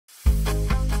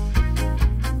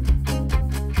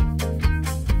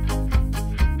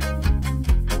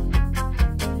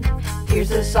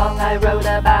Here's a song I wrote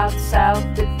about South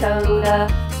Dakota,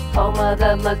 home of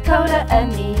the Lakota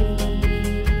and me.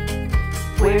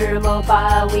 We're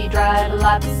mobile, we drive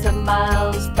lots of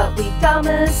miles, but we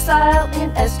domicile in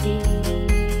SD.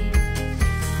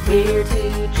 We're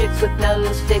two chicks with no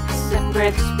sticks and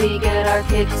bricks, we get our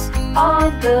kicks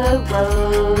on the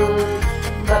road.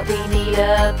 But we need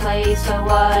a place, a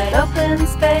wide open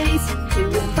space, to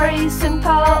embrace and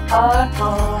call our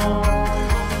home.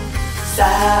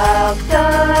 South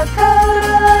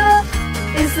Dakota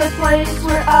is the place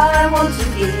where I want to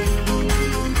be,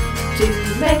 to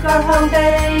make our home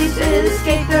base,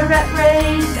 escape the rat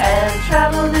race, and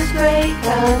travel this great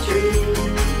country.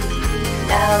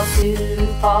 Now Sioux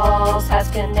Falls has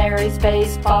Canaries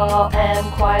baseball and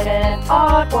quite an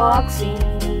odd walk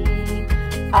scene.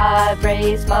 I've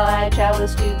raised my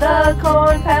chalice to the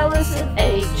corn palace and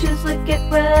ate chislik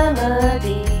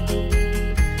remedy.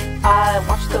 I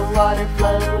watched the water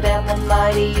flow down the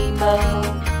mighty moat,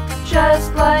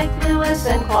 just like Lewis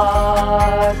and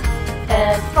Clark.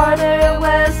 And farther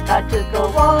west, I took a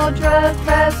wall-drug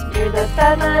rest near the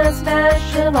Badlands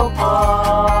National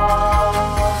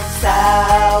Park.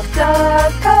 South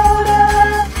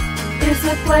Dakota is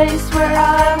the place where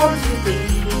I want to be,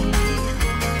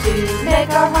 to make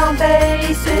our home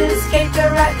base, escape the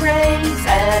rat race,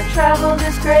 and travel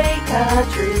this great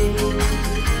country.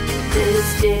 This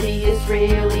city is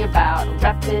really about a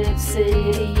rapid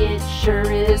city, it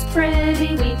sure is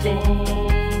pretty, we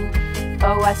think.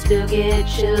 Oh, I still get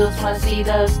chills when I see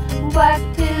those black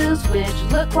hills, which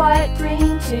look quite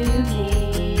green to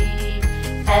me.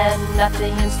 And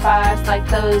nothing inspires like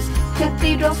those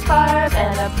cathedral spires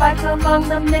and a bike along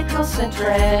the Nicholson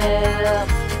Trail.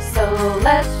 So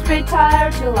let's retire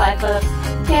to a life of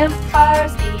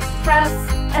campfires, eat, rest,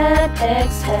 and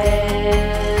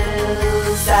exhale.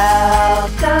 South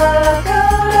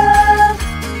Dakota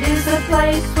is the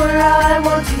place where I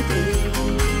want to be.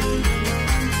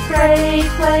 Great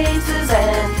places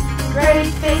and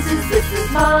great faces, this is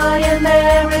my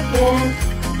American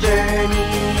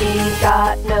journey.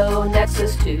 Got no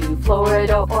nexus to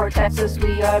Florida or Texas,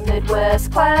 we are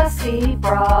Midwest classy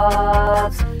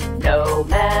broads.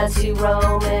 Nomads who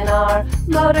roam in our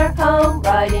motorhome,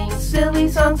 writing silly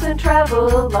songs and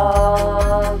travel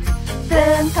logs.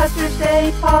 Then Custer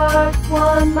State Park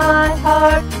won my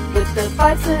heart with the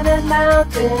bison and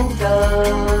mountain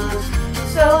goats.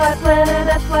 So I planted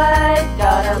a flag,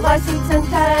 got a license and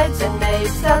tags, and made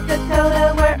South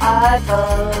Dakota where I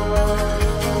vote.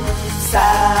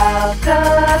 South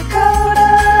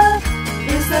Dakota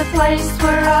is the place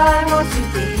where I want to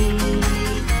be,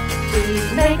 to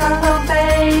make our home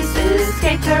base,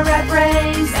 escape the rat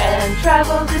race, and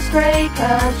travel this great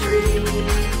country.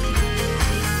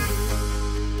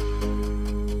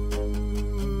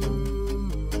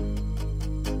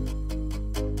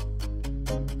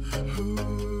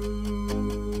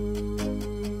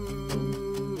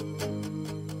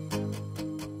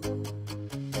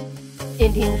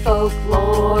 Indian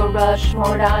folklore,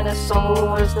 Rushmore,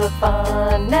 dinosaurs, the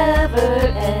fun never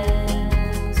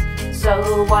ends.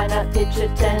 So why not pitch a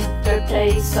tent or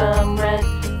pay some rent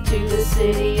to the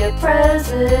city of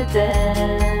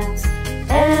presidents?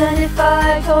 And if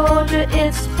I told you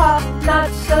it's pop,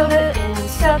 not soda in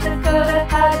South Dakota,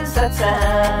 how does that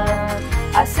sound?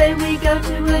 I say we go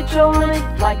to a joint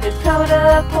like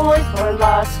Dakota Point or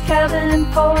Lost Cabin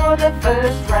for the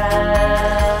first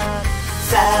round.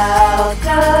 South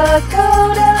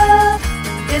Dakota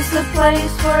is the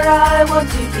place where I want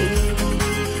to be.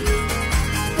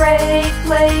 Great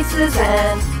places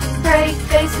and great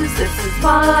faces, this is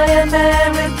my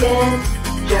American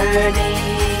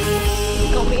journey.